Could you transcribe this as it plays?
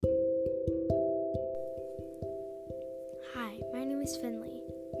is Finley.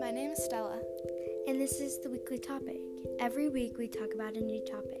 My name is Stella. And this is the weekly topic. Every week we talk about a new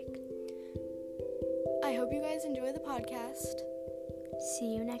topic. I hope you guys enjoy the podcast.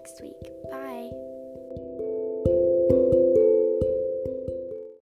 See you next week. Bye.